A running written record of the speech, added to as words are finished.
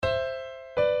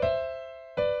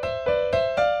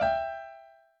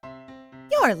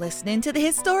You're listening to the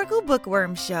Historical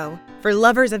Bookworm Show for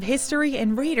lovers of history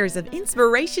and readers of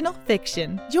inspirational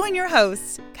fiction. Join your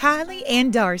hosts, Kylie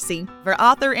and Darcy, for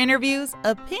author interviews,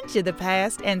 a pinch of the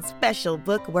past, and special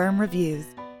bookworm reviews.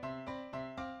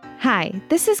 Hi,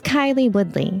 this is Kylie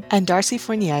Woodley. And Darcy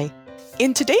Fournier.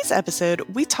 In today's episode,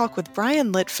 we talk with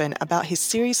Brian Litfin about his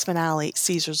series finale,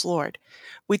 Caesar's Lord.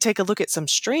 We take a look at some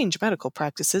strange medical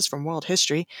practices from world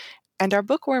history, and our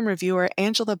bookworm reviewer,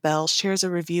 Angela Bell, shares a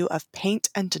review of Paint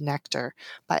and Nectar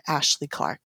by Ashley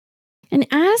Clark. And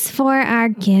as for our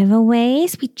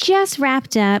giveaways, we just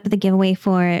wrapped up the giveaway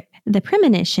for The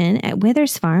Premonition at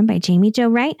Withers Farm by Jamie Jo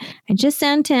Wright. I just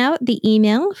sent out the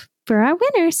email for our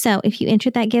winner, so if you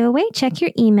entered that giveaway, check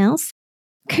your emails.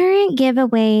 Current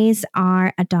giveaways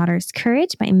are A Daughter's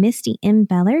Courage by Misty M.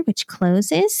 Beller, which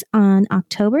closes on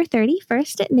October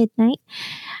 31st at midnight.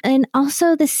 And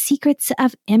also The Secrets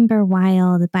of Ember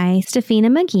Wild by Stefina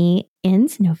McGee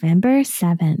ends November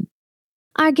 7th.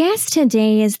 Our guest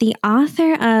today is the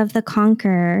author of The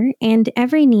Conqueror and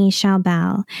Every Knee Shall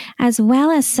Bow, as well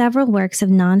as several works of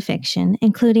nonfiction,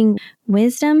 including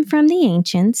Wisdom from the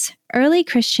Ancients, Early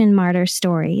Christian Martyr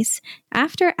Stories,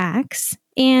 After Acts,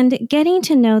 and Getting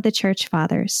to Know the Church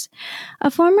Fathers. A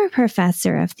former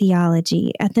professor of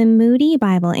theology at the Moody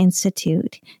Bible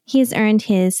Institute, he has earned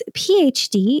his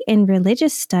PhD in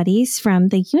religious studies from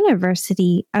the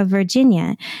University of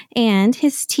Virginia and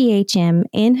his THM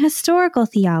in historical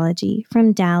theology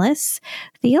from Dallas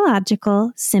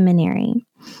Theological Seminary.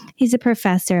 He's a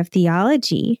professor of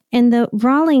theology in the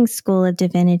Rawlings School of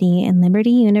Divinity and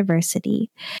Liberty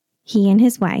University. He and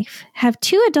his wife have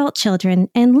 2 adult children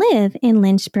and live in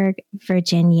Lynchburg,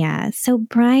 Virginia. So,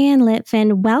 Brian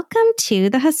Litfin, welcome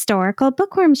to the Historical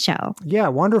Bookworm Show. Yeah,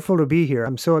 wonderful to be here.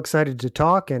 I'm so excited to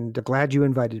talk and glad you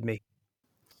invited me.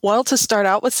 Well, to start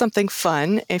out with something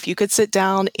fun, if you could sit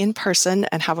down in person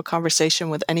and have a conversation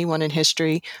with anyone in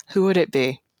history, who would it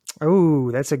be?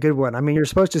 Oh, that's a good one. I mean, you're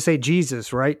supposed to say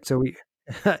Jesus, right? So we...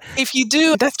 If you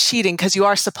do, that's cheating because you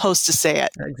are supposed to say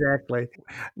it. Exactly.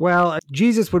 Well,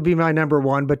 Jesus would be my number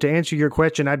one, but to answer your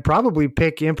question, I'd probably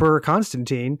pick Emperor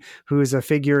Constantine, who is a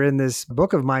figure in this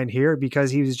book of mine here,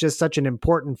 because he was just such an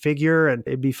important figure, and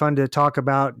it'd be fun to talk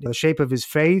about the shape of his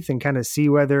faith and kind of see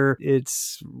whether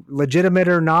it's legitimate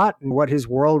or not and what his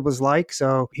world was like.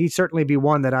 So he'd certainly be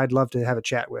one that I'd love to have a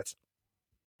chat with.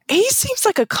 He seems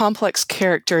like a complex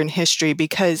character in history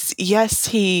because, yes,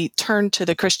 he turned to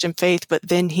the Christian faith, but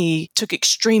then he took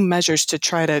extreme measures to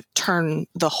try to turn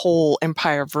the whole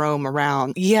Empire of Rome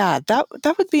around. Yeah, that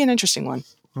would be an interesting one.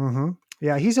 Mm-hmm.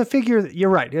 Yeah, he's a figure,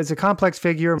 you're right, he's a complex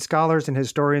figure. Scholars and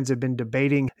historians have been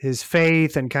debating his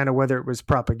faith and kind of whether it was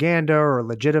propaganda or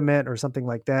legitimate or something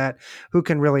like that. Who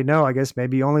can really know? I guess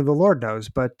maybe only the Lord knows,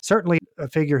 but certainly a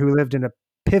figure who lived in a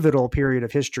pivotal period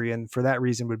of history, and for that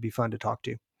reason would be fun to talk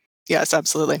to. Yes,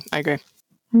 absolutely. I agree.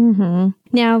 Mm-hmm.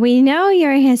 Now, we know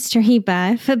you're a history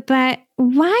buff, but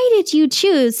why did you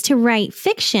choose to write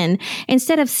fiction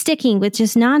instead of sticking with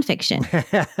just nonfiction?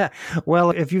 Well,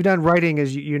 if you've done writing,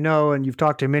 as you know, and you've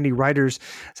talked to many writers,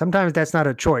 sometimes that's not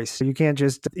a choice. You can't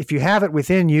just, if you have it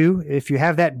within you, if you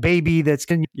have that baby that's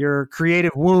in your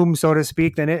creative womb, so to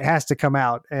speak, then it has to come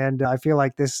out. And I feel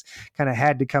like this kind of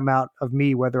had to come out of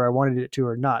me, whether I wanted it to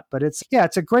or not. But it's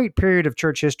a great period of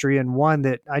church history, and one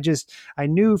that I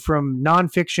knew from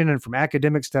nonfiction and from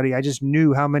academic study, I just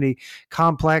knew how many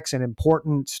complex and important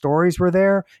stories were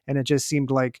there, and it just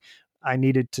seemed like I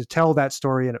needed to tell that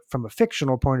story from a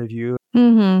fictional point of view.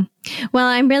 Mm-hmm. Well,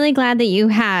 I'm really glad that you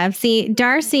have. See,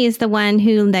 Darcy is the one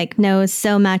who knows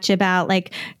so much about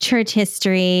church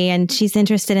history, and she's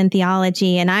interested in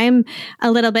theology. And I'm a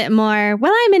little bit more,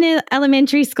 I'm an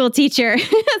elementary school teacher.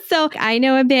 So I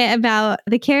know a bit about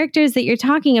the characters that you're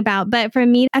talking about. But for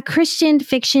me, a Christian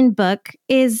fiction book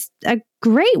is a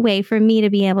great way for me to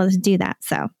be able to do that.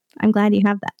 So I'm glad you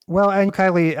have that. Well, and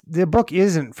Kylie, the book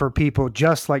isn't for people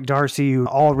just like Darcy who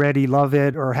already love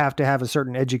it or have to have a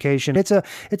certain education. It's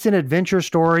an adventure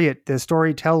story. The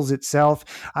story tells itself.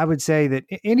 I would say that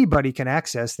anybody can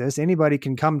access this. Anybody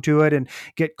can come to it and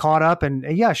get caught up. And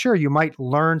yeah, sure, you might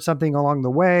learn something along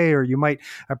the way, or you might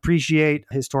appreciate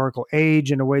historical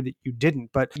age in a way that you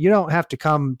didn't. But you don't have to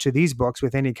come to these books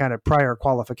with any kind of prior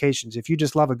qualifications. If you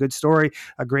just love a good story,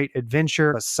 a great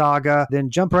adventure, a saga, then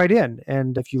jump right in.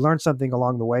 And if you learn something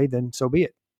along the way, then so be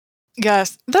it.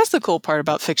 Yes, that's the cool part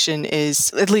about fiction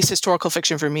is, at least historical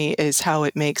fiction for me, is how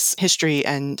it makes history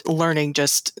and learning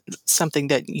just something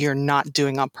that you're not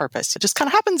doing on purpose. It just kind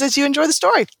of happens as you enjoy the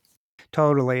story.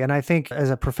 Totally. And I think as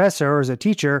a professor or as a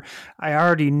teacher, I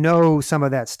already know some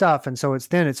of that stuff. And so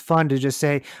it's fun to just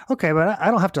say, okay, but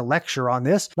I don't have to lecture on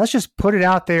this. Let's just put it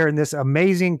out there in this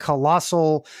amazing,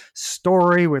 colossal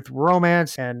story with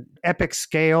romance and epic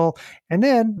scale. And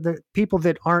then the people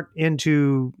that aren't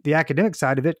into the academic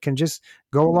side of it can just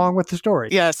go along with the story.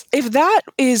 Yes. If that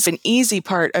is an easy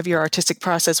part of your artistic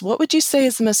process, what would you say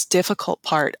is the most difficult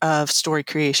part of story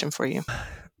creation for you?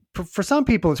 For some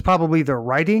people, it's probably the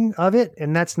writing of it,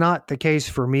 and that's not the case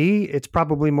for me. It's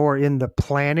probably more in the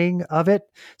planning of it.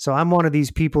 So I'm one of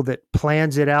these people that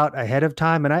plans it out ahead of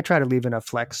time, and I try to leave enough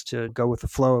flex to go with the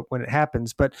flow when it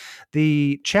happens. But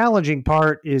the challenging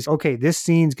part is, okay, this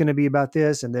scene's going to be about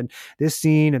this, and then this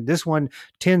scene, and this one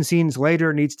 10 scenes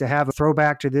later needs to have a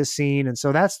throwback to this scene. And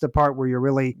so that's the part where you're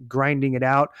really grinding it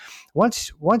out.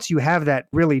 Once you have that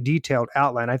really detailed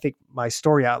outline, I think my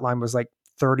story outline was like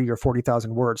 30 or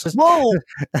 40,000 words. Whoa.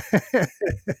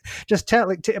 Just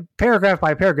paragraph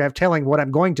by paragraph, telling what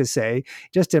I'm going to say,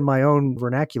 just in my own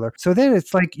vernacular. So then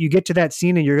it's like you get to that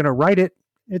scene and you're going to write it.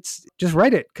 It's just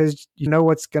write it because you know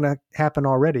what's going to happen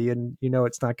already, and you know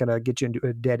it's not going to get you into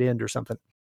a dead end or something.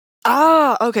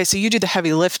 Ah, okay. So you do the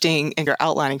heavy lifting in your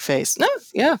outlining phase. No,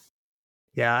 yeah.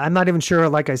 Yeah, I'm not even sure,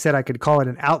 like I said, I could call it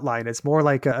an outline. It's more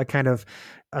like a kind of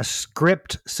a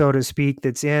script, so to speak,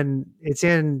 it's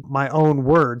in my own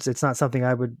words. It's not something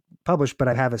I would publish, but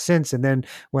I have a sense. And then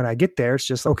when I get there, it's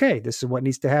just, okay, this is what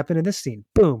needs to happen in this scene.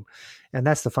 Boom. And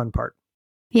that's the fun part.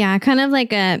 Yeah, kind of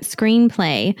like a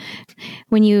screenplay.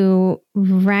 When you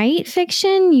write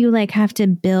fiction, you like have to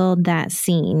build that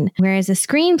scene. Whereas a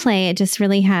screenplay, it just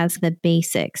really has the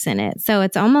basics in it. So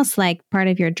it's almost like part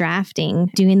of your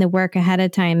drafting, doing the work ahead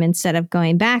of time instead of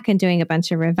going back and doing a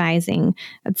bunch of revising.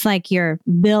 It's like you're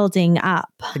building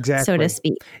up, exactly, so to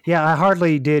speak. Yeah, I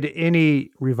hardly did any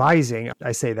revising.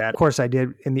 I say that. Of course, I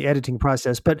did in the editing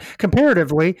process. But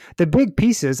comparatively, the big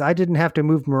pieces, I didn't have to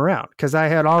move them around because I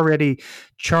had already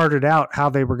charted out how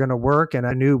they were going to work. And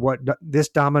I knew what this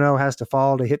domino has to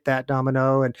fall to hit that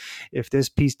domino. And if this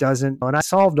piece doesn't, and I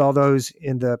solved all those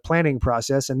in the planning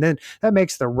process. And then that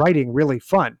makes the writing really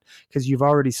fun because you've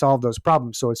already solved those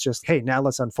problems. So it's just, hey, now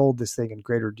let's unfold this thing in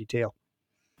greater detail.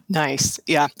 Nice.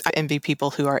 Yeah. I envy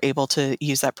people who are able to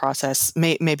use that process.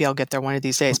 Maybe I'll get there one of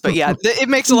these days. But yeah, it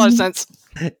makes a lot of sense.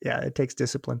 Yeah, it takes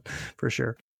discipline for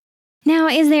sure. Now,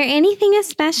 is there anything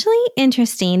especially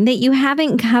interesting that you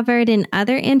haven't covered in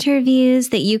other interviews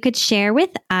that you could share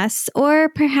with us? Or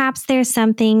perhaps there's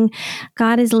something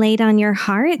God has laid on your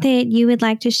heart that you would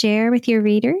like to share with your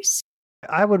readers?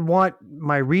 I would want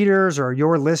my readers or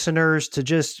your listeners to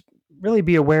just really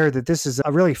be aware that this is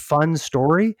a really fun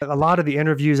story. A lot of the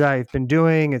interviews I've been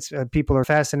doing, it's people are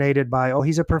fascinated by, oh,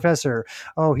 he's a professor.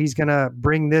 Oh, he's going to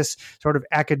bring this sort of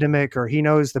academic, or he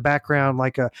knows the background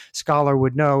like a scholar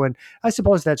would know. And I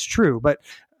suppose that's true. But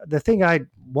the thing I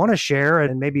want to share,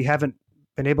 and maybe haven't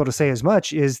been able to say as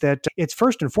much, is that it's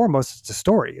first and foremost, it's a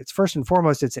story. It's first and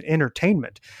foremost, it's an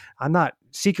entertainment. I'm not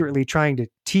secretly trying to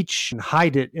teach and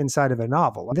hide it inside of a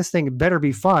novel. This thing better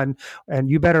be fun, and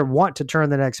you better want to turn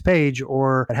the next page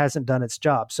or it hasn't done its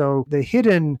job. So the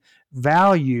hidden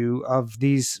value of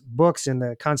these books in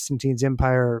the Constantine's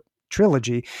Empire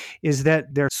trilogy is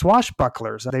that they're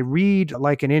swashbucklers. They read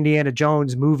like an Indiana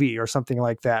Jones movie or something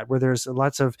like that, where there's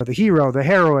lots of the hero, the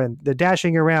heroine, the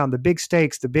dashing around, the big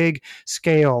stakes, the big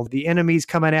scale, the enemies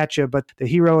coming at you, but the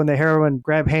hero and the heroine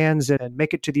grab hands and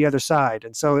make it to the other side.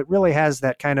 And so it really has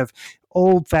that kind of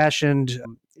old-fashioned,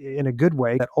 in a good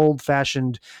way, that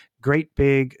old-fashioned, great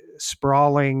big,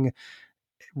 sprawling,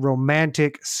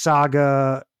 romantic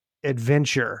saga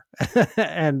adventure.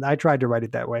 And I tried to write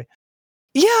it that way.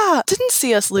 Yeah. Didn't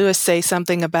C.S. Lewis say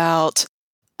something about,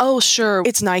 oh, sure,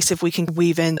 it's nice if we can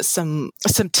weave in some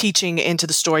teaching into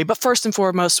the story, but first and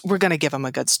foremost, we're going to give them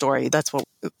a good story. That's what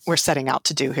we're setting out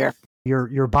to do here.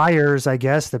 Your buyers, I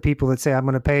guess, the people that say, I'm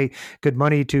going to pay good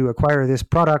money to acquire this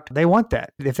product, they want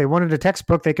that. If they wanted a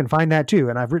textbook, they can find that too.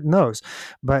 And I've written those.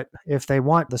 But if they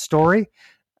want the story,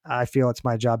 I feel it's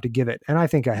my job to give it. And I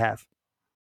think I have.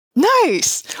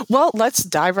 Nice. Well, let's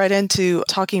dive right into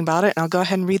talking about it, and I'll go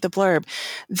ahead and read the blurb.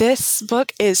 This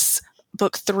book is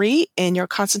book 3 in your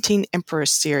Constantine Emperor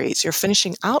series. You're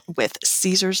finishing out with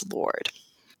Caesar's Lord.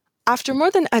 After more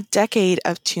than a decade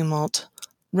of tumult,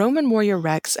 Roman warrior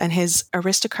Rex and his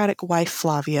aristocratic wife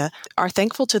Flavia are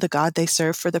thankful to the god they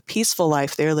serve for the peaceful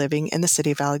life they're living in the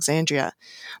city of Alexandria.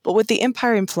 But with the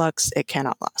empire in flux, it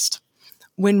cannot last.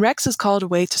 When Rex is called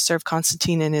away to serve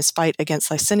Constantine in his fight against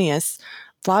Licinius,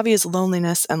 Flavia's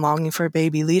loneliness and longing for a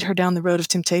baby lead her down the road of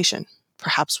temptation.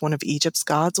 Perhaps one of Egypt's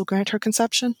gods will grant her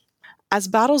conception? As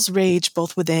battles rage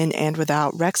both within and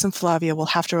without, Rex and Flavia will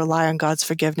have to rely on God's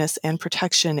forgiveness and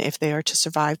protection if they are to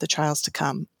survive the trials to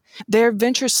come. Their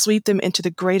adventures sweep them into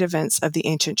the great events of the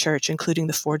ancient church, including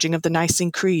the forging of the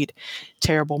Nicene Creed,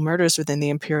 terrible murders within the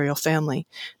imperial family,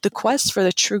 the quest for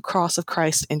the true cross of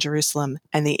Christ in Jerusalem,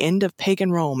 and the end of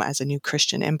pagan Rome as a new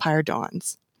Christian empire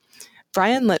dawns.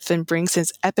 Brian Litfin brings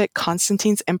his epic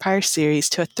Constantine's Empire series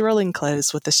to a thrilling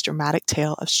close with this dramatic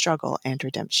tale of struggle and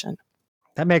redemption.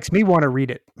 That makes me want to read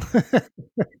it.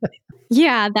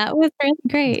 Yeah, that was really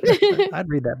great. I'd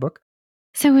read that book.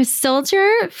 So, a soldier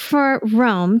for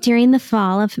Rome during the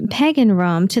fall of pagan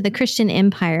Rome to the Christian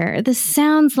Empire. This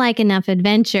sounds like enough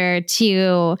adventure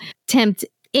to tempt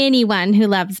anyone who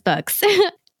loves books.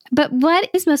 But what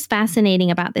is most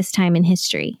fascinating about this time in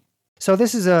history? So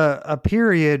this is a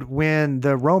period when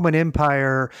the Roman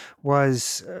Empire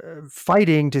was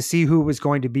fighting to see who was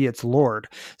going to be its lord.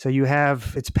 So you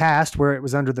have its past where it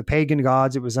was under the pagan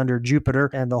gods, it was under Jupiter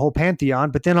and the whole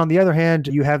pantheon. But then on the other hand,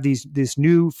 you have this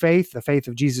new faith, the faith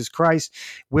of Jesus Christ.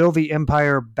 Will the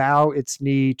empire bow its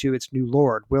knee to its new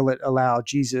lord? Will it allow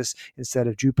Jesus instead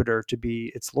of Jupiter to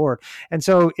be its lord? And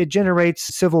so it generates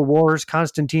civil wars.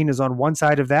 Constantine is on one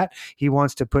side of that. He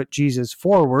wants to put Jesus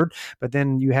forward, but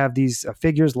then you have these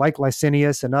figures like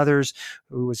Licinius and others,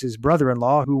 who was his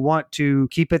brother-in-law, who want to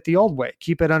keep it the old way,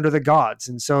 keep it under the gods.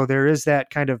 And so there is that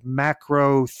kind of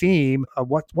macro theme of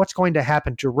what's going to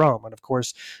happen to Rome. And of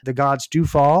course, the gods do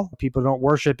fall. People don't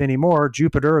worship anymore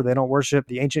Jupiter. They don't worship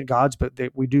the ancient gods, but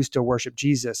we do still worship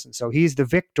Jesus. And so he's the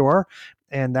victor.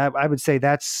 And that, I would say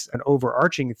that's an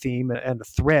overarching theme and a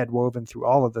thread woven through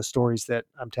all of the stories that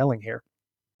I'm telling here.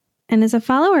 And as a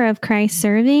follower of Christ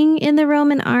serving in the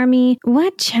Roman army,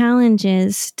 what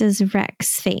challenges does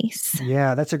Rex face?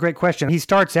 Yeah, that's a great question. He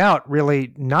starts out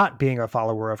really not being a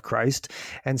follower of Christ.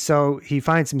 And so he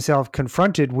finds himself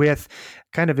confronted with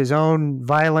kind of his own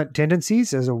violent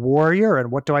tendencies as a warrior.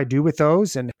 And what do I do with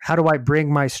those? And how do I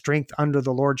bring my strength under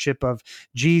the lordship of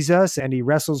Jesus? And he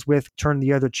wrestles with turn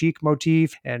the other cheek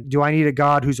motif. And do I need a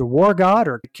God who's a war God,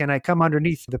 or can I come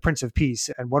underneath the Prince of Peace?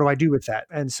 And what do I do with that?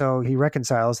 And so he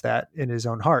reconciles that in his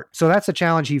own heart. So that's a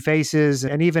challenge he faces.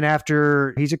 And even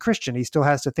after he's a Christian, he still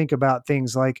has to think about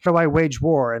things like, how do I wage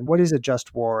war? And what is a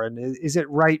just war? And is it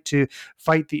right to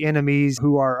fight the enemies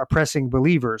who are oppressing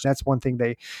believers? That's one thing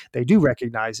they do recognize,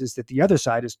 is that the other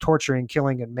side is torturing,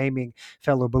 killing, and maiming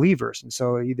fellow believers. And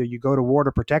so either you go to war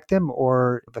to protect them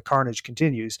or the carnage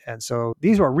continues. And so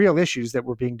these are real issues that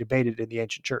were being debated in the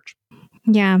ancient church.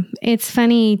 Yeah, it's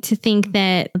funny to think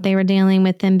that they were dealing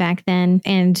with them back then.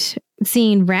 And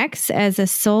seeing Rex as a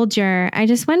soldier, I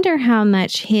just wonder how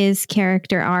much his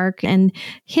character arc and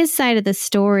his side of the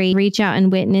story reach out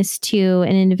and witness to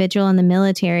an individual in the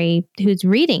military who's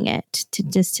reading it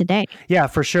just today. Yeah,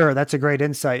 for sure. That's a great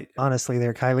insight, honestly,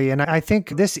 there, Kylie. And I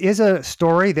think this is a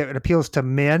story that appeals to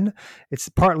men. It's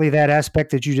partly that aspect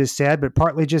that you just said, but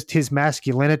partly just his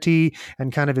masculinity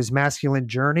and kind of his masculine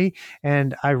journey.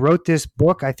 And I wrote this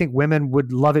book. I think women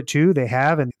would love it too. They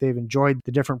have, and they've enjoyed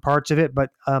the different parts of it. But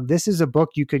this is a book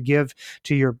you could give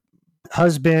to your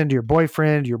husband, your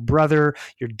boyfriend, your brother,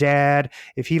 your dad.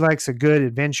 If he likes a good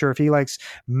adventure, if he likes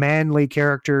manly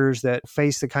characters that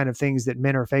face the kind of things that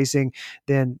men are facing,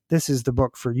 then this is the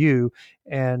book for you.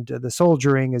 And the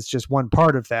soldiering is just one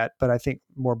part of that. But I think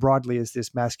more broadly is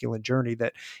this masculine journey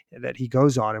that he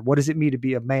goes on. And what does it mean to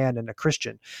be a man and a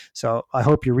Christian? So I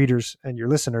hope your readers and your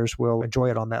listeners will enjoy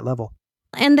it on that level.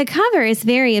 And the cover is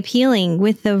very appealing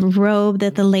with the robe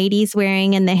that the lady's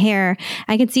wearing and the hair.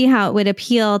 I can see how it would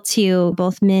appeal to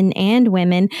both men and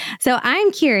women. So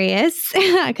I'm curious,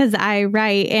 because I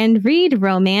write and read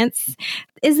romance.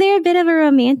 Is there a bit of a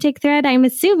romantic thread? I'm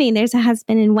assuming there's a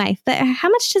husband and wife, but how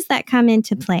much does that come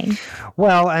into play?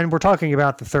 Well, and we're talking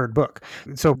about the third book.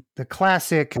 So the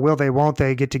classic will they, won't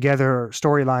they get together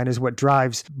storyline is what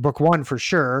drives book one for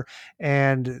sure.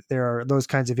 And there are those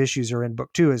kinds of issues are in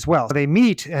book two as well. They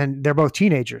meet and they're both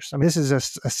teenagers. I mean, this is a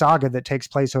saga that takes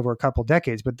place over a couple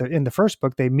decades, but in the first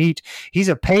book, they meet. He's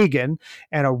a pagan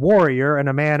and a warrior and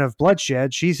a man of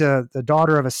bloodshed. She's the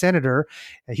daughter of a senator.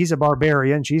 He's a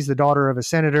barbarian. She's the daughter of a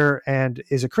senator and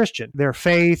is a Christian. Their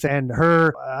faith and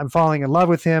her, I'm falling in love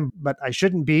with him, but I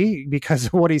shouldn't be because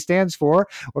of what he stands for.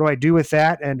 What do I do with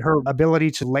that? And her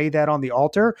ability to lay that on the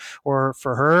altar, or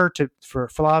for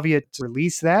Flavia to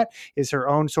release that, is her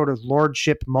own sort of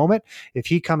lordship moment. If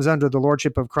he comes under the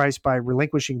lordship of Christ by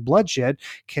relinquishing bloodshed,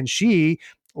 can she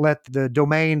let the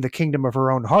domain, the kingdom of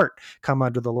her own heart come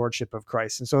under the lordship of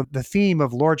Christ. And so the theme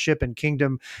of lordship and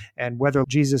kingdom and whether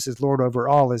Jesus is Lord over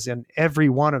all is in every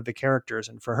one of the characters.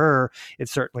 And for her,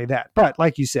 it's certainly that. But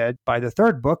like you said, by the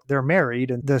third book, they're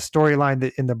married. And the storyline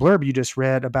that in the blurb you just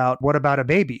read about what about a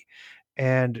baby?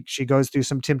 And she goes through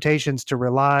some temptations to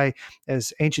rely,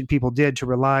 as ancient people did, to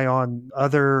rely on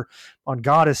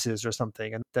goddesses or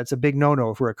something. And that's a big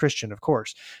no-no for a Christian, of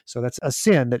course. So that's a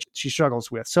sin that she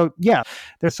struggles with. So yeah,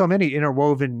 there's so many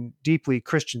interwoven, deeply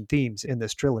Christian themes in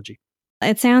this trilogy.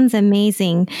 It sounds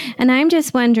amazing. And I'm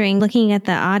just wondering, looking at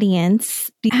the audience,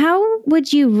 how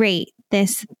would you rate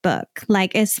this book?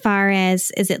 Like, as far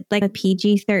as, is it like a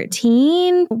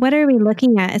PG-13? What are we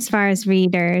looking at as far as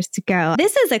readers go?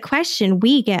 This is a question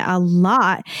we get a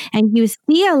lot and you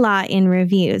see a lot in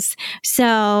reviews.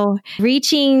 So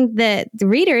reaching the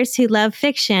readers who love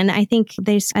fiction, I think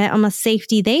there's almost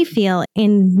safety they feel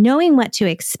in knowing what to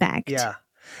expect. Yeah.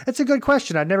 That's a good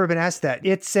question. I've never been asked that.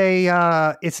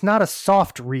 It's not a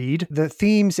soft read. The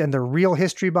themes and the real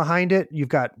history behind it, you've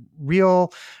got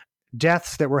real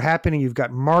deaths that were happening. You've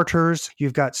got martyrs.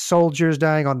 You've got soldiers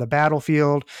dying on the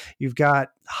battlefield. You've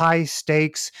got high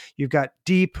stakes. You've got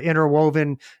deep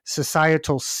interwoven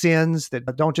societal sins that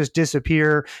don't just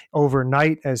disappear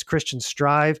overnight as Christians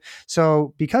strive.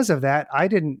 So because of that, I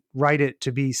didn't write it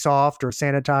to be soft or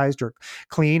sanitized or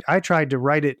clean. I tried to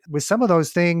write it with some of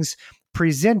those things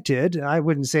presented. I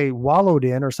wouldn't say wallowed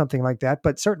in or something like that,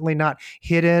 but certainly not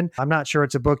hidden. I'm not sure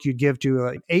it's a book you'd give to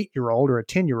an 8-year-old or a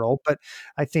 10-year-old, but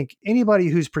I think anybody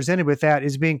who's presented with that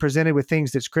is being presented with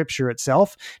things that Scripture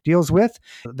itself deals with.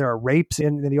 There are rapes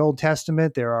in the Old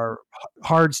Testament. There are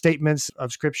hard statements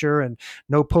of Scripture and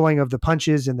no pulling of the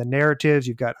punches in the narratives.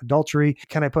 You've got adultery.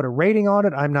 Can I put a rating on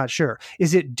it? I'm not sure.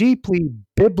 Is it deeply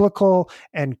biblical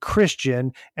and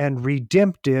Christian and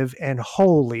redemptive and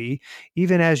holy,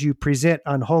 even as you present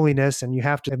unholiness and you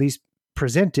have to at least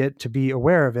present it to be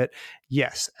aware of it?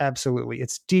 Yes, absolutely.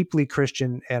 It's deeply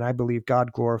Christian and I believe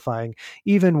God glorifying,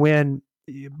 even when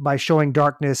by showing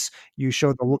darkness, you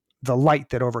show the light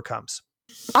that overcomes.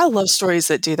 I love stories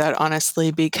that do that,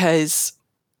 honestly, because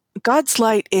God's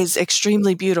light is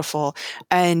extremely beautiful,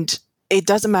 and it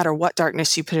doesn't matter what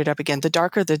darkness you put it up against. The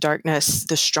darker the darkness,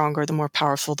 the stronger, the more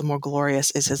powerful, the more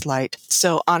glorious is his light.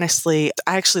 So honestly,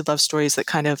 I actually love stories that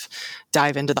kind of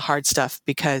dive into the hard stuff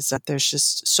because there's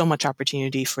just so much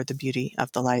opportunity for the beauty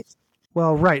of the light.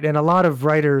 Well, right. And a lot of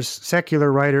writers,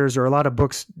 secular writers, or a lot of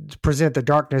books present the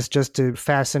darkness just to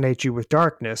fascinate you with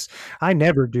darkness. I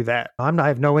never do that. I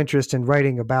have no interest in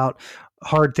writing about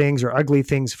hard things or ugly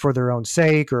things for their own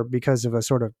sake or because of a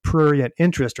sort of prurient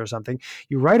interest or something.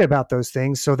 You write about those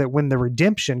things so that when the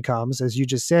redemption comes, as you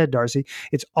just said, Darcy,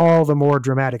 it's all the more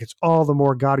dramatic. It's all the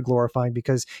more God glorifying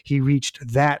because he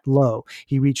reached that low.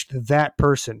 He reached that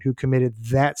person who committed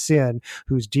that sin,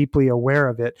 who's deeply aware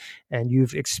of it. And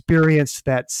you've experienced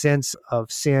that sense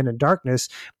of sin and darkness.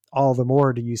 All the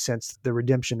more do you sense the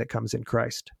redemption that comes in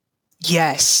Christ.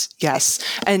 Yes.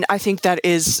 And I think that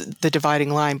is the dividing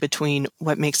line between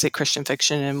what makes it Christian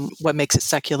fiction and what makes it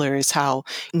secular is how,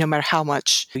 no matter how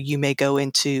much you may go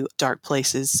into dark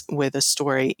places with a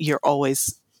story, you're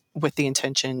always with the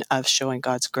intention of showing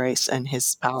God's grace and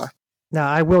his power. Now,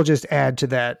 I will just add to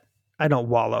that. I don't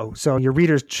wallow. So your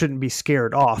readers shouldn't be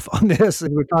scared off on this.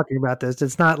 We're talking about this.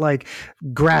 It's not like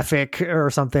graphic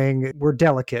or something. We're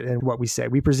delicate in what we say.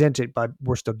 We present it, but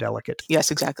we're still delicate.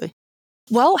 Yes, exactly.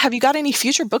 Well, have you got any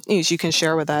future book news you can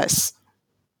share with us?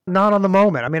 Not on the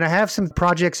moment. I mean, I have some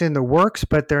projects in the works,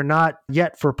 but they're not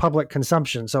yet for public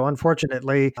consumption. So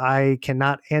unfortunately, I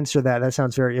cannot answer that. That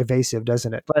sounds very evasive,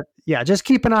 doesn't it? But yeah, just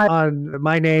keep an eye on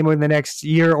my name in the next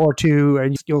year or two,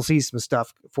 and you'll see some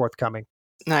stuff forthcoming.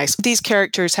 Nice. These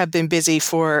characters have been busy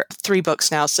for 3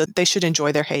 books now, so they should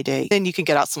enjoy their heyday. Then you can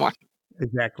get out some more.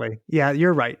 Exactly. Yeah,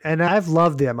 you're right. And I've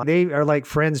loved them. They are like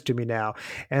friends to me now.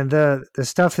 And the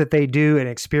stuff that they do and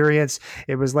experience,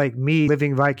 it was like me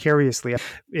living vicariously.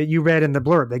 You read in the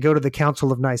blurb, they go to the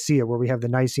Council of Nicaea where we have the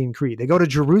Nicene Creed. They go to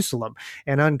Jerusalem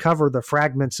and uncover the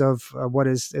fragments of what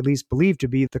is at least believed to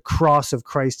be the cross of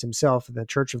Christ himself in the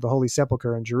Church of the Holy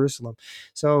Sepulchre in Jerusalem.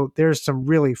 So there's some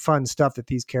really fun stuff that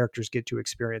these characters get to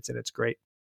experience, and it's great.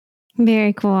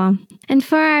 Very cool. And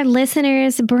for our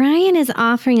listeners, Brian is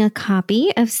offering a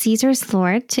copy of Caesar's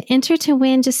Lord. To enter to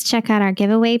win, just check out our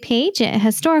giveaway page at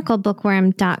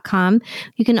historicalbookworm.com.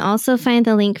 You can also find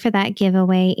the link for that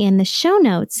giveaway in the show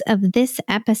notes of this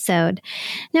episode.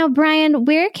 Now, Brian,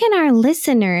 where can our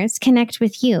listeners connect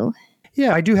with you?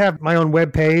 Yeah, I do have my own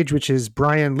webpage, which is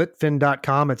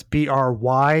bryanlitfin.com. It's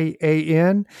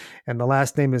Bryan, and the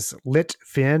last name is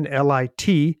Litfin,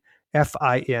 Litfin.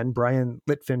 F-I-N,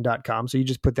 brianlitfin.com. So you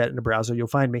just put that in the browser, you'll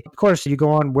find me. Of course, you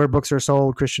go on where books are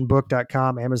sold,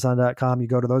 christianbook.com, amazon.com. You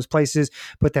go to those places,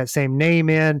 put that same name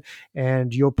in,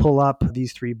 and you'll pull up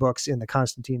these 3 books in the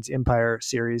Constantine's Empire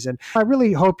series. And I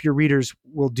really hope your readers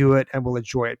will do it and will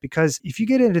enjoy it, because if you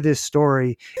get into this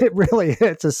story,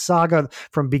 it's a saga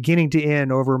from beginning to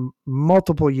end over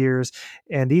multiple years.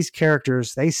 And these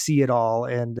characters, they see it all,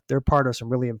 and they're part of some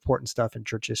really important stuff in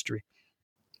church history.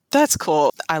 That's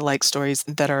cool. I like stories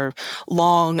that are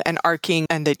long and arcing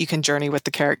and that you can journey with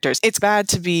the characters. It's bad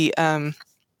to be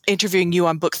interviewing you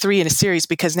on book 3 in a series,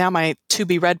 because now my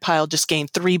to-be-read pile just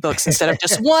gained 3 books instead of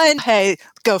just 1. Hey,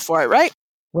 go for it, right?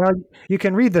 Well, you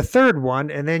can read the 3rd one,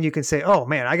 and then you can say, oh,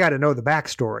 man, I got to know the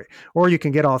backstory. Or you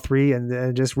can get all 3 and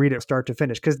then just read it start to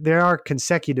finish, because there are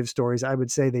consecutive stories. I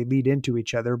would say they lead into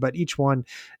each other, but each one,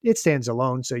 it stands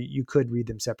alone, so you could read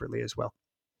them separately as well.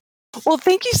 Well,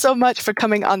 thank you so much for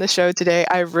coming on the show today.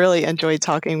 I really enjoyed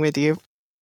talking with you.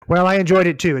 Well, I enjoyed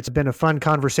it too. It's been a fun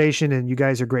conversation, and you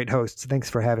guys are great hosts. Thanks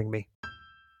for having me.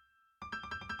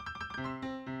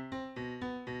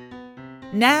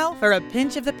 Now for a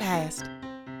pinch of the past.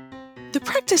 The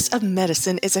practice of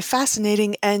medicine is a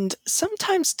fascinating and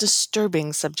sometimes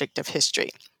disturbing subject of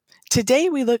history. Today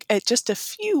we look at just a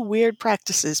few weird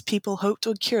practices people hoped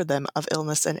would cure them of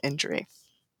illness and injury.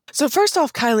 So first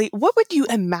off, Kylie, what would you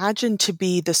imagine to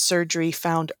be the surgery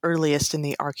found earliest in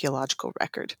the archaeological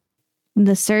record?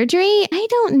 The surgery? I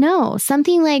don't know.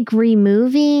 Something like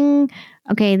removing,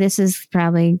 okay, this is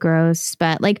probably gross,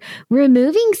 but like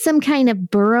removing some kind of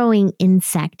burrowing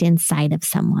insect inside of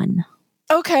someone.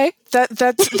 Okay,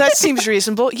 that seems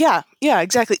reasonable. Yeah,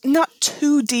 exactly. Not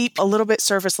too deep, a little bit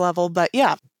surface level, but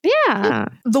yeah. Yeah.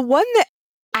 The one that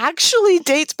actually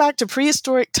dates back to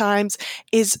prehistoric times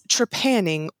is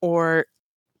trepanning, or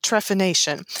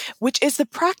trephination, which is the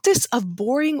practice of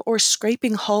boring or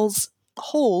scraping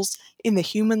holes in the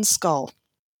human skull.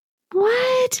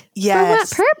 What?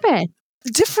 Yes. For what purpose?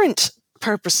 Different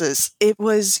purposes. It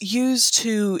was used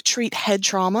to treat head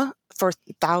trauma for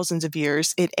thousands of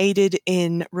years. It aided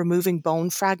in removing bone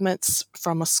fragments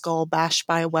from a skull bashed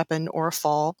by a weapon or a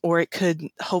fall, or it could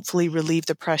hopefully relieve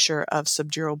the pressure of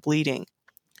subdural bleeding.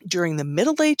 During the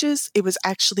Middle Ages, it was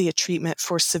actually a treatment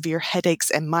for severe headaches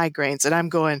and migraines. And I'm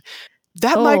going,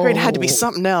 that migraine had to be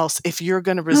something else if you're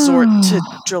going to resort to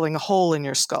drilling a hole in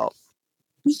your skull.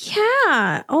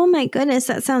 Yeah. Oh my goodness,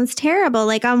 that sounds terrible.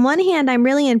 Like on one hand, I'm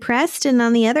really impressed, and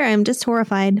on the other, I'm just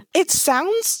horrified. It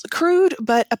sounds crude,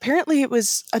 but apparently it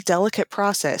was a delicate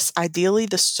process. Ideally,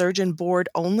 the surgeon bored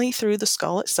only through the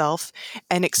skull itself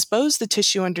and exposed the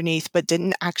tissue underneath, but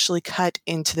didn't actually cut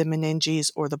into the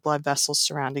meninges or the blood vessels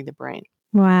surrounding the brain.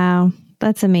 Wow,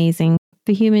 that's amazing.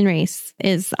 The human race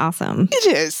is awesome. It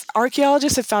is.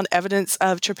 Archaeologists have found evidence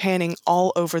of trepanning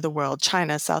all over the world: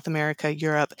 China, South America,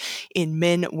 Europe, in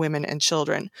men, women, and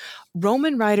children.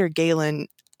 Roman writer Galen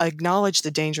acknowledged the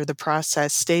danger of the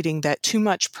process, stating that too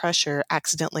much pressure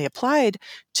accidentally applied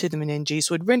to the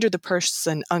meninges would render the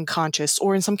person unconscious,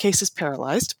 or in some cases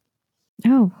paralyzed.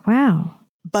 Oh, wow.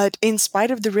 But in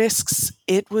spite of the risks,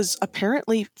 it was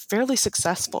apparently fairly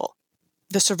successful.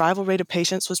 The survival rate of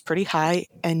patients was pretty high,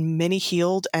 and many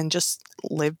healed and just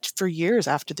lived for years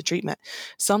after the treatment.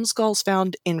 Some skulls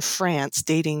found in France,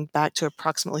 dating back to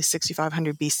approximately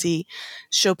 6500 BC,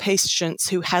 show patients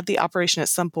who had the operation at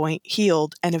some point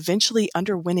healed and eventually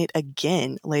underwent it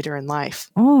again later in life.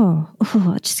 Oh,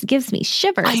 it just gives me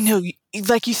shivers. I know,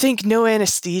 like you think no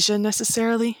anesthesia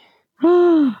necessarily?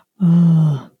 Oh,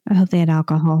 I hope they had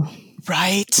alcohol.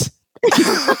 Right?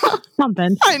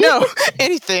 Something. I know,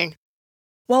 anything.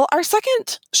 Well, our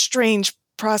second strange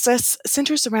process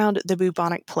centers around the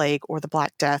bubonic plague, or the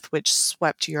Black Death, which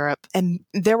swept Europe. And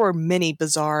there were many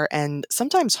bizarre and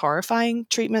sometimes horrifying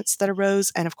treatments that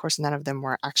arose, and of course none of them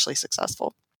were actually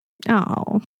successful.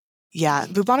 Oh. Yeah,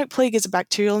 bubonic plague is a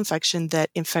bacterial infection that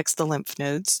infects the lymph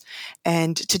nodes,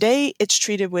 and today it's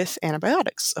treated with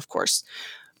antibiotics, of course.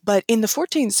 But in the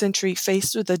 14th century,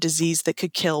 faced with a disease that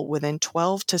could kill within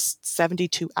 12 to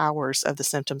 72 hours of the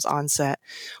symptoms' onset,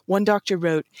 one doctor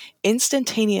wrote,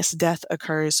 "Instantaneous death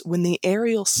occurs when the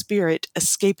aerial spirit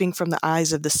escaping from the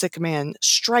eyes of the sick man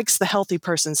strikes the healthy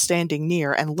person standing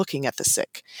near and looking at the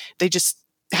sick." They just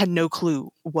had no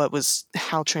clue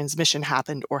how transmission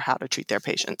happened or how to treat their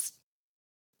patients.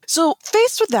 So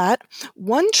faced with that,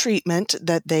 one treatment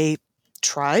that they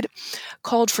tried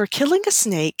called for killing a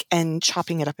snake and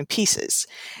chopping it up in pieces.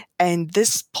 And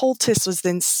this poultice was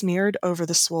then smeared over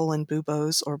the swollen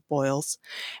buboes or boils.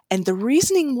 And the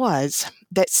reasoning was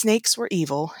that snakes were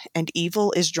evil, and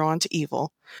evil is drawn to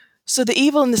evil. So the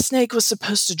evil in the snake was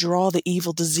supposed to draw the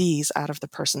evil disease out of the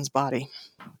person's body.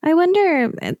 I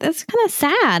wonder, that's kind of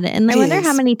sad. And I wonder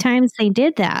how many times they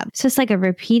did that. It's just like a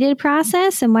repeated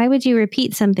process. And why would you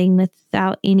repeat something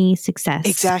without any success?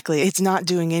 Exactly. It's not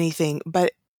doing anything.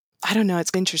 But I don't know.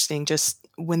 It's interesting. Just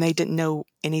when they didn't know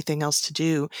anything else to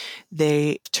do,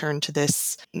 they turned to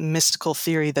this mystical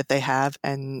theory that they have.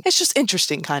 And it's just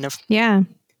interesting, kind of. Yeah.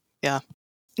 Yeah.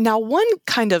 Now, one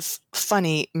kind of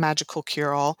funny magical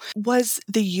cure-all was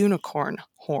the unicorn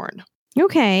horn.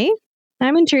 Okay.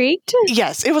 I'm intrigued.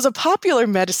 Yes, it was a popular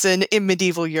medicine in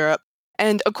medieval Europe.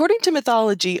 And according to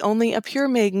mythology, only a pure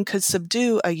maiden could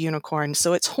subdue a unicorn,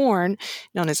 so its horn,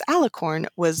 known as alicorn,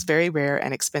 was very rare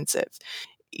and expensive.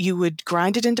 You would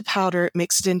grind it into powder,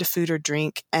 mix it into food or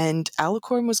drink, and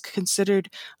alicorn was considered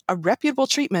a reputable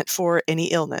treatment for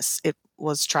any illness. It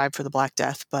was tried for the Black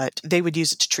Death, but they would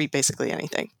use it to treat basically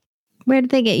anything. Where did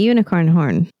they get unicorn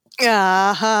horn?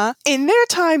 In their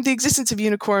time, the existence of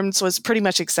unicorns was pretty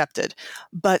much accepted,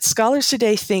 but scholars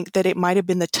today think that it might have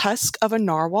been the tusk of a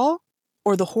narwhal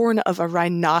or the horn of a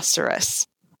rhinoceros.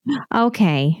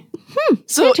 Okay.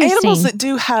 So animals that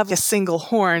do have a single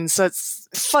horn, so it's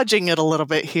fudging it a little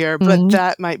bit here, but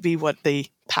that might be what they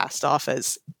passed off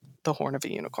as the horn of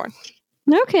a unicorn.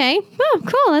 Okay. Oh,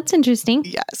 cool. That's interesting.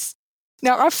 Yes.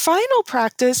 Now, our final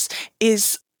practice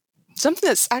is something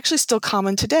that's actually still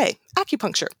common today,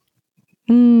 acupuncture.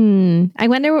 I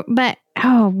wonder, but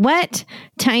what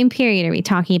time period are we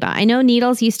talking about? I know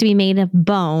needles used to be made of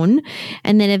bone,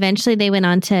 and then eventually they went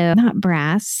on to not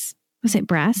brass. Was it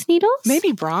brass needles?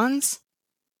 Maybe bronze.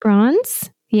 Bronze?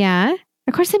 Yeah.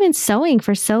 Of course, they've been sewing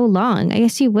for so long. I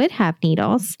guess you would have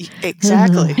needles.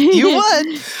 Exactly. You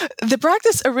would. The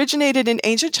practice originated in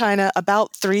ancient China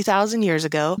about 3,000 years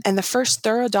ago, and the first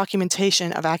thorough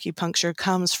documentation of acupuncture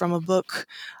comes from a book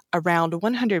around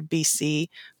 100 BC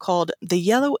called The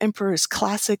Yellow Emperor's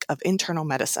Classic of Internal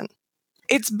Medicine.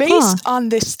 It's based on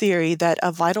this theory that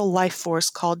a vital life force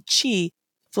called qi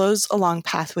flows along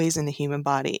pathways in the human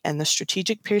body, and the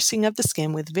strategic piercing of the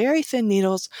skin with very thin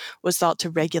needles was thought to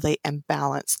regulate and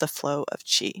balance the flow of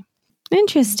qi.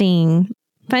 Interesting.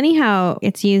 Funny how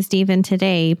it's used even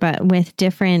today, but with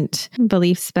different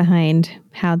beliefs behind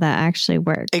how that actually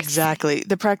works. Exactly.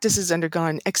 The practice has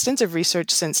undergone extensive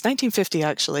research since 1950,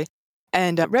 actually,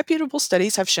 and reputable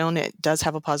studies have shown it does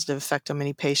have a positive effect on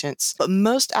many patients. But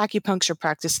most acupuncture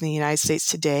practice in the United States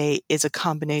today is a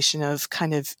combination of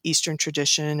kind of Eastern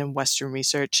tradition and Western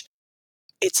research.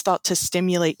 It's thought to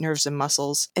stimulate nerves and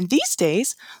muscles, and these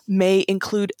days may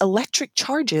include electric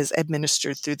charges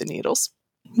administered through the needles.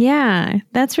 Yeah,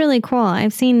 that's really cool.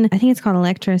 I've seen, I think it's called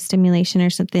electrostimulation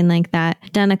or something like that,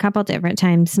 done a couple different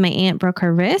times. My aunt broke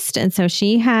her wrist, and so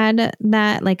she had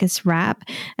that like a strap.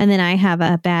 And then I have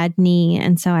a bad knee,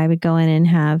 and so I would go in and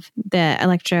have the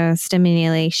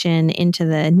electrostimulation into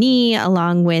the knee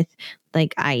along with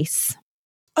like ice.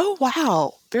 Oh,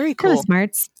 wow. Very cool. Kind of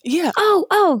smarts. Yeah.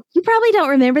 Oh, you probably don't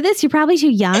remember this. You're probably too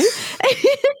young.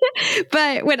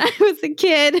 But when I was a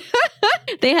kid,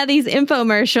 they had these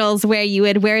infomercials where you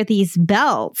would wear these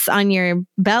belts on your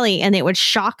belly and it would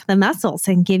shock the muscles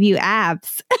and give you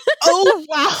abs. Oh,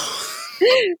 wow.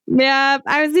 Yeah,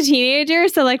 I was a teenager.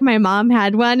 So like my mom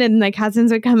had one and my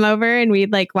cousins would come over and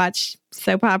we'd like watch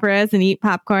soap operas and eat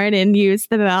popcorn and use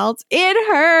the belt. It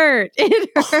hurt.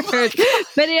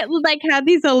 But it like had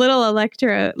these a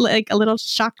little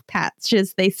shock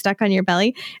patches they stuck on your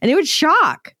belly and it would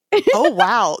shock. Oh,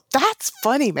 wow. That's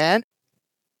funny, man.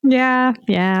 Yeah.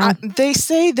 They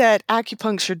say that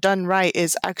acupuncture done right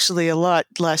is actually a lot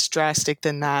less drastic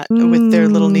than that with their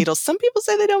little needles. Some people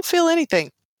say they don't feel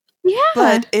anything. Yeah.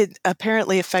 But it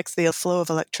apparently affects the flow of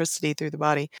electricity through the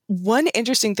body. One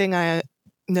interesting thing I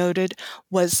noted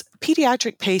was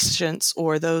pediatric patients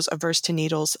or those averse to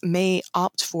needles may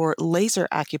opt for laser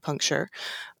acupuncture,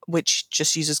 which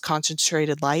just uses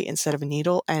concentrated light instead of a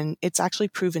needle, and it's actually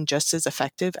proven just as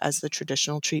effective as the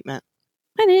traditional treatment.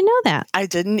 I didn't know that. I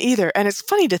didn't either. And it's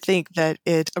funny to think that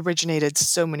it originated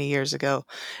so many years ago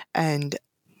and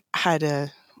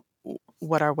had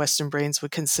what our Western brains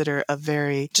would consider a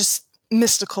very just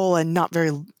mystical and not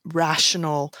very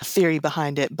rational theory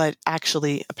behind it, but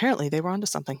actually, apparently, they were onto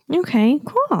something. Okay,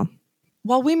 cool.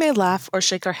 While we may laugh or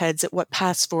shake our heads at what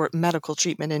passed for medical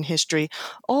treatment in history,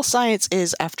 all science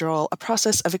is, after all, a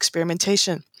process of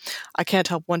experimentation. I can't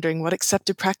help wondering what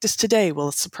accepted practice today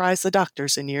will surprise the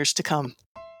doctors in years to come.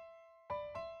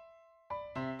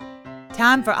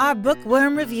 Time for our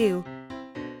bookworm review.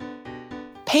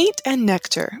 Paint and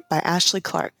Nectar by Ashley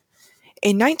Clark.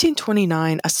 In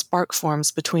 1929, a spark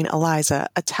forms between Eliza,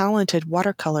 a talented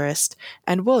watercolorist,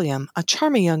 and William, a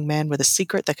charming young man with a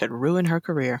secret that could ruin her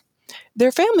career.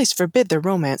 Their families forbid their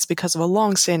romance because of a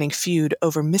long-standing feud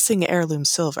over missing heirloom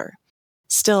silver.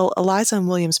 Still, Eliza and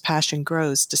William's passion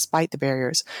grows despite the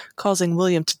barriers, causing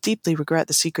William to deeply regret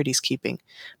the secret he's keeping,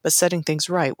 but setting things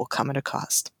right will come at a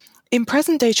cost. In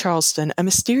present-day Charleston, a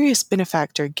mysterious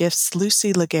benefactor gifts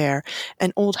Lucy Laguerre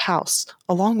an old house,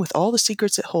 along with all the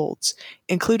secrets it holds,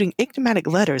 including enigmatic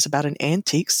letters about an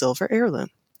antique silver heirloom.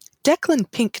 Declan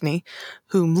Pinkney,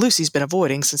 whom Lucy's been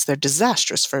avoiding since their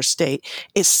disastrous first date,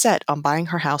 is set on buying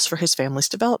her house for his family's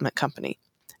development company.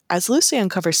 As Lucy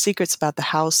uncovers secrets about the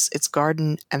house, its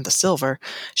garden, and the silver,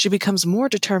 she becomes more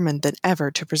determined than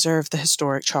ever to preserve the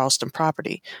historic Charleston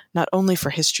property, not only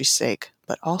for history's sake,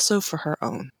 but also for her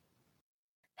own.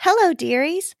 Hello,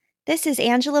 dearies. This is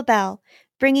Angela Bell,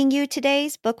 bringing you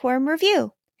today's Bookworm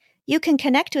Review. You can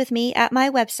connect with me at my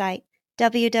website,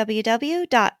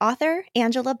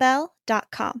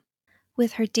 www.authorangela.bell.com.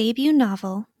 With her debut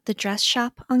novel, The Dress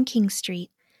Shop on King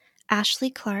Street, Ashley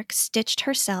Clark stitched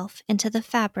herself into the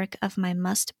fabric of my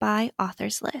must-buy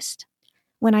authors list.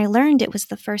 When I learned it was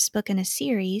the first book in a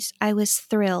series, I was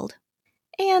thrilled,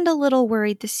 and a little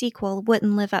worried the sequel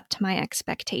wouldn't live up to my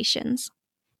expectations.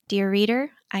 Dear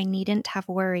reader, I needn't have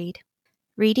worried.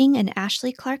 Reading an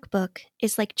Ashley Clark book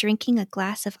is like drinking a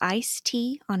glass of iced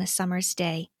tea on a summer's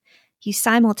day. You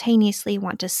simultaneously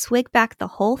want to swig back the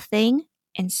whole thing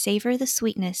and savor the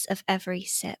sweetness of every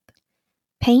sip.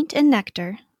 Paint and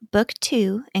Nectar, Book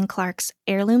 2 in Clark's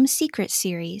Heirloom Secret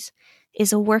series,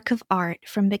 is a work of art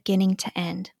from beginning to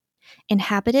end.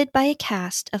 Inhabited by a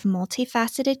cast of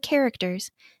multifaceted characters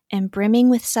and brimming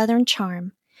with Southern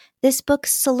charm, this book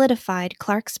solidified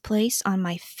Clark's place on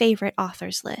my favorite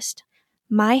authors list.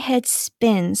 My head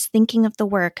spins thinking of the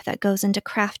work that goes into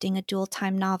crafting a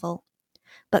dual-time novel.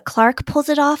 But Clark pulls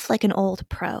it off like an old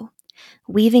pro,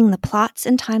 weaving the plots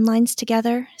and timelines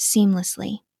together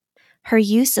seamlessly. Her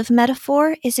use of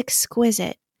metaphor is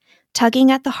exquisite, tugging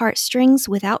at the heartstrings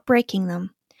without breaking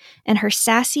them, and her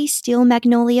sassy steel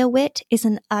magnolia wit is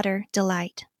an utter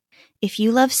delight. If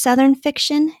you love Southern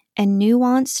fiction and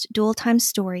nuanced dual-time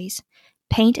stories,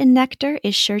 Paint and Nectar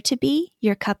is sure to be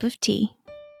your cup of tea.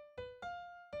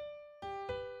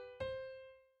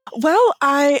 Well,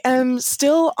 I am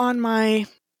still on my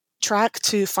track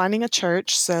to finding a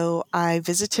church, so I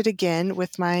visited again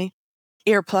with my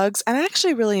earplugs, and I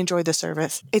actually really enjoyed the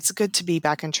service. It's good to be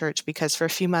back in church because for a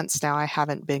few months now I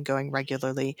haven't been going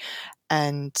regularly,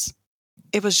 and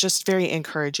it was just very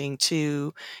encouraging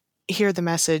to hear the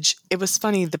message. It was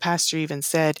funny, the pastor even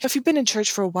said, if you've been in church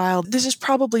for a while, this is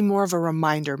probably more of a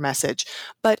reminder message,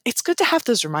 but it's good to have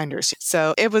those reminders.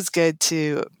 So it was good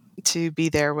to be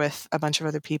there with a bunch of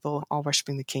other people all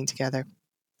worshiping the King together.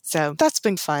 So that's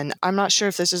been fun. I'm not sure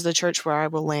if this is the church where I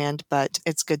will land, but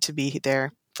it's good to be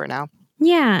there for now.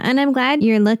 Yeah, and I'm glad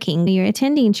you're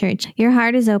attending church. Your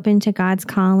heart is open to God's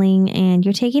calling, and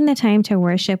you're taking the time to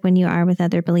worship when you are with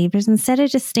other believers instead of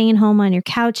just staying home on your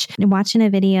couch and watching a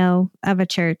video of a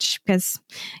church, because,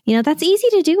 that's easy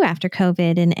to do after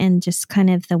COVID and just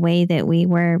kind of the way that we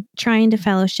were trying to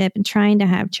fellowship and trying to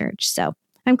have church. So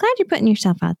I'm glad you're putting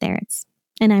yourself out there.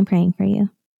 And I'm praying for you.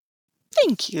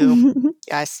 Thank you.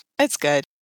 Yes, it's good.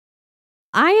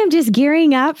 I am just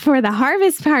gearing up for the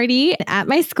harvest party at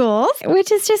my school,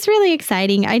 which is just really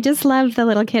exciting. I just love the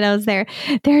little kiddos there.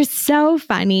 They're so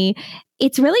funny.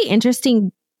 It's really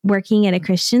interesting working at a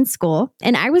Christian school.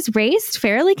 And I was raised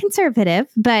fairly conservative,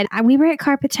 but we were at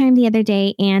carpet time the other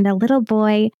day, and a little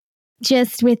boy,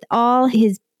 just with all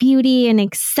his beauty and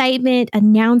excitement,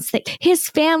 announced that his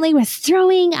family was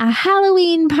throwing a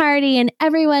Halloween party and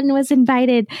everyone was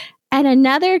invited. And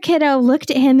another kiddo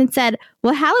looked at him and said,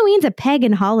 well, Halloween's a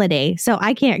pagan holiday, so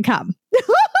I can't come.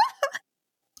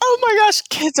 Oh my gosh,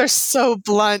 kids are so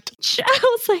blunt. I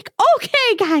was like,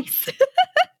 okay, guys.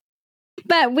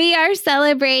 But we are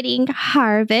celebrating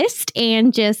harvest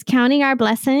and just counting our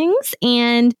blessings.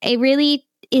 And it really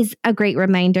is a great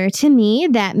reminder to me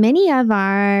that many of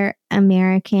our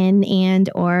American and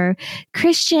or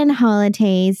Christian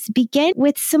holidays begin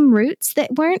with some roots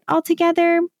that weren't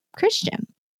altogether Christian.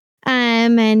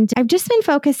 And I've just been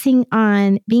focusing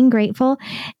on being grateful.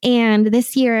 And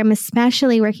this year, I'm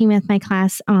especially working with my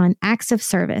class on acts of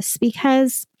service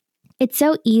because it's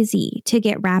so easy to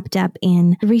get wrapped up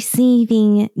in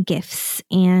receiving gifts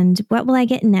and what will I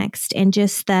get next? And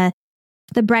just the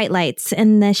bright lights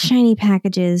and the shiny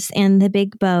packages and the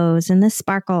big bows and the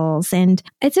sparkles. And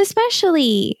it's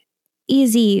especially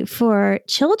easy for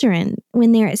children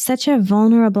when they're at such a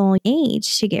vulnerable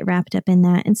age to get wrapped up in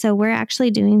that. And so we're actually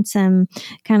doing some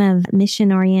kind of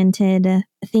mission-oriented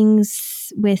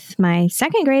things with my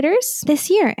second graders this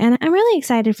year. And I'm really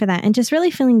excited for that and just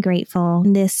really feeling grateful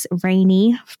in this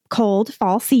rainy, cold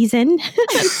fall season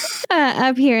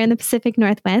up here in the Pacific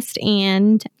Northwest.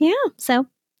 And yeah, so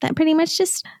that pretty much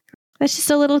that's just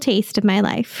a little taste of my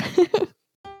life.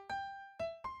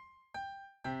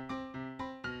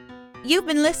 You've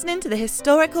been listening to the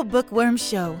Historical Bookworm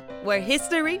Show, where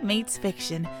history meets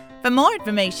fiction. For more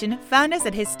information, find us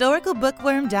at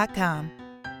historicalbookworm.com.